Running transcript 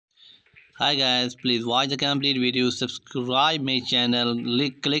Hi guys, please watch the complete video, subscribe my channel,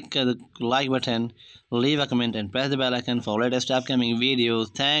 click the like button, leave a comment and press the bell icon for latest upcoming videos.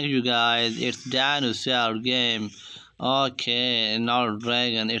 Thank you guys. It's dinosaur game. Okay, now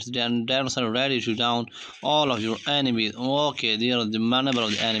dragon. It's dinosaur ready to down all of your enemies. Okay, there are the number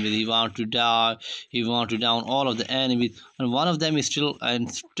of the enemies. He want to die. He want to down all of the enemies, and one of them is still.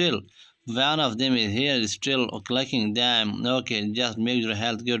 One of them is here is still clicking them. Okay, just make your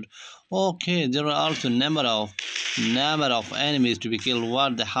health good. Okay, there are also number of enemies to be killed.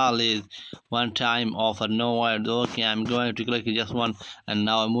 What the hell is one time offer? No words. Okay, I'm going to click just one, and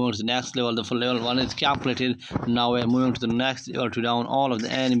now I'm moving to the next level. The full level one is completed. Now we're moving to the next level to down all of the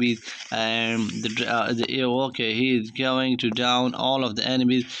enemies. And okay, he is going to down all of the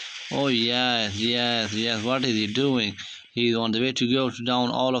enemies. Oh yes. What is he doing? He's on the way to go to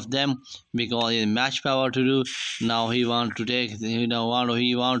down all of them because he has match power to do. Now he want to take, he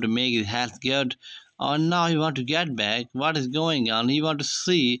want to make his health good. And now he want to get back. What is going on? He want to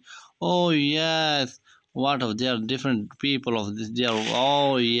see. Oh yes, what of there are different people of this there.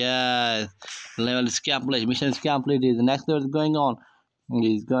 Oh yes, level is complete. Mission is completed. The next level is going on.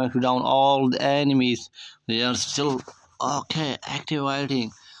 He's going to down all the enemies. They are still okay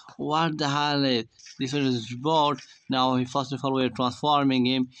activating. What the hell is this? Is bot. Now he first of all we're transforming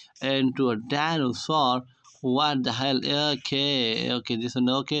him into a dinosaur. What the hell? Okay, this one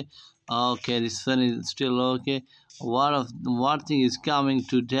okay. Okay, this one is still okay. What thing is coming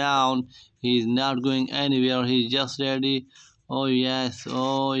to down? He's not going anywhere. He's just ready. Oh yes.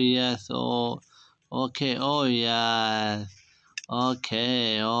 Oh okay. Oh yes.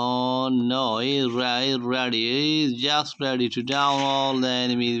 Okay, oh no, he's ready. He's just ready to down all the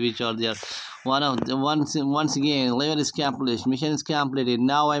enemies which are there. Once again, level is completed, mission is completed.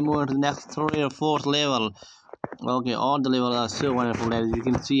 Now I move on to the next 3 or 4th level. Okay, all the levels are so wonderful as you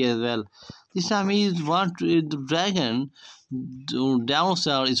can see as well. This time the dragon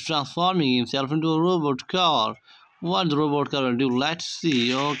dinosaur is transforming himself into a robot car. What the robot car will do? Let's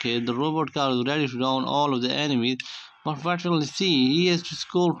see. Okay, the robot car is ready to down all of the enemies. But what will he see? He has to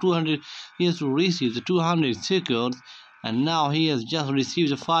score 200. He has to receive the 200 secrets, and now he has just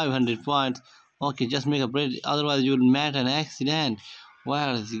received the 500 points. Okay, just make a break, otherwise you will meet an accident.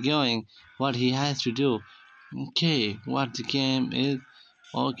 Where is he going? What he has to do? Okay, what the game is?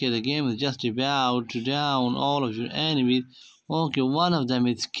 Okay, the game is just about to down all of your enemies. Okay, one of them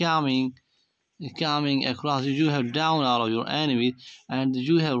is coming across. You have down all of your enemies, and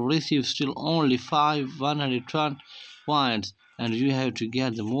you have received still only 120 points, and you have to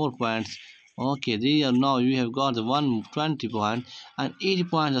get the more points. Okay, there now you have got the 120 points, and 80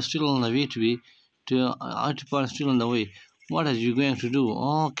 points are still on the way to 80 points still on the way. What are you going to do?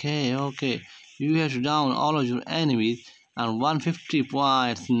 Okay, you have to down all of your enemies, and 150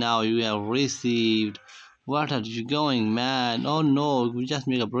 points now you have received. What are you going, man? Oh no, we just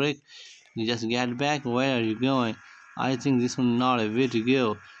make a break. You just get back. Where are you going? I think this one not a way to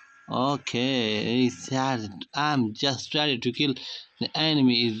go. Okay, he said I'm just ready to kill the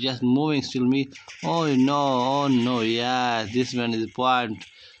enemy. Is just moving still me. Oh no, yeah, this one is the point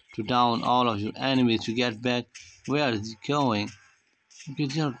to down all of your enemies to get back. Where is he going? Okay,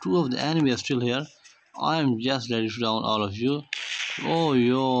 there are 2 of the enemies are still here. I'm just ready to down all of you. Oh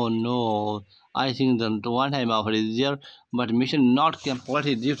no, I think the one time offer is there, but mission not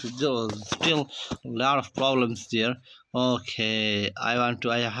completed due to still a lot of problems there. Okay, I have to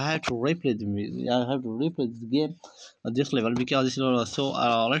replay this game at this level because this level was so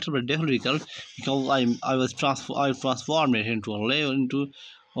a little bit difficult because I transformed it into a level into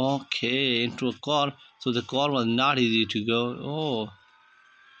a car, so the car was not easy to go. Oh,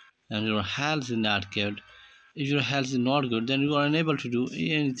 and your health is not good. If your health is not good, then you are unable to do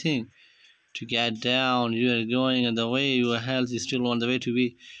anything to get down. You are going on the way. Your health is still on the way to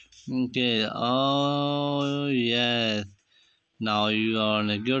be okay. Oh yes, now you are in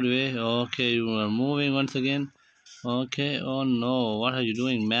a good way. Okay, you are moving once again. Okay, oh no, what are you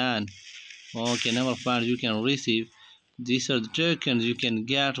doing, man? Okay, number of points you can receive. These are the tokens you can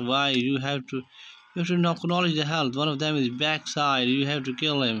get. Why you have to acknowledge the health. One of them is backside. You have to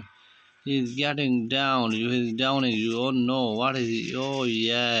kill him. He's getting down. He's downing you. Oh no, what is he? Oh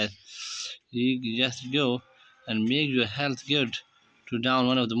yes. You just go and make your health good to down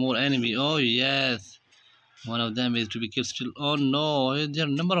one of the more enemy. Oh yes. One of them is to be killed still. Oh no, there are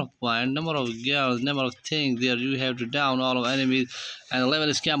number of points, number of girls, number of things there. You have to down all of enemies, and the level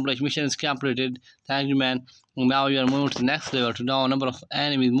is completed. Mission is completed. Thank you, man. Now you are moving to the next level to down number of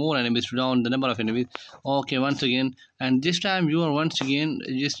enemies, more enemies to down the number of enemies. Okay, once again, and this time you are once again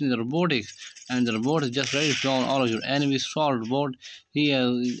just in the robotics, and the robot is just ready to down all of your enemies. Solid robot. He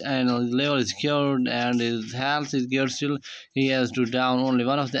has and his level is cured and his health is good still. He has to down only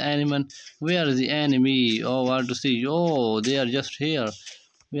one of the enemy. Where is the enemy? Oh, want to see? Oh, they are just here.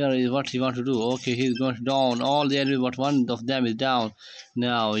 Where is what he want to do? Okay, he's going to down all the enemies, but one of them is down.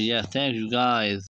 Now, yes, thank you guys.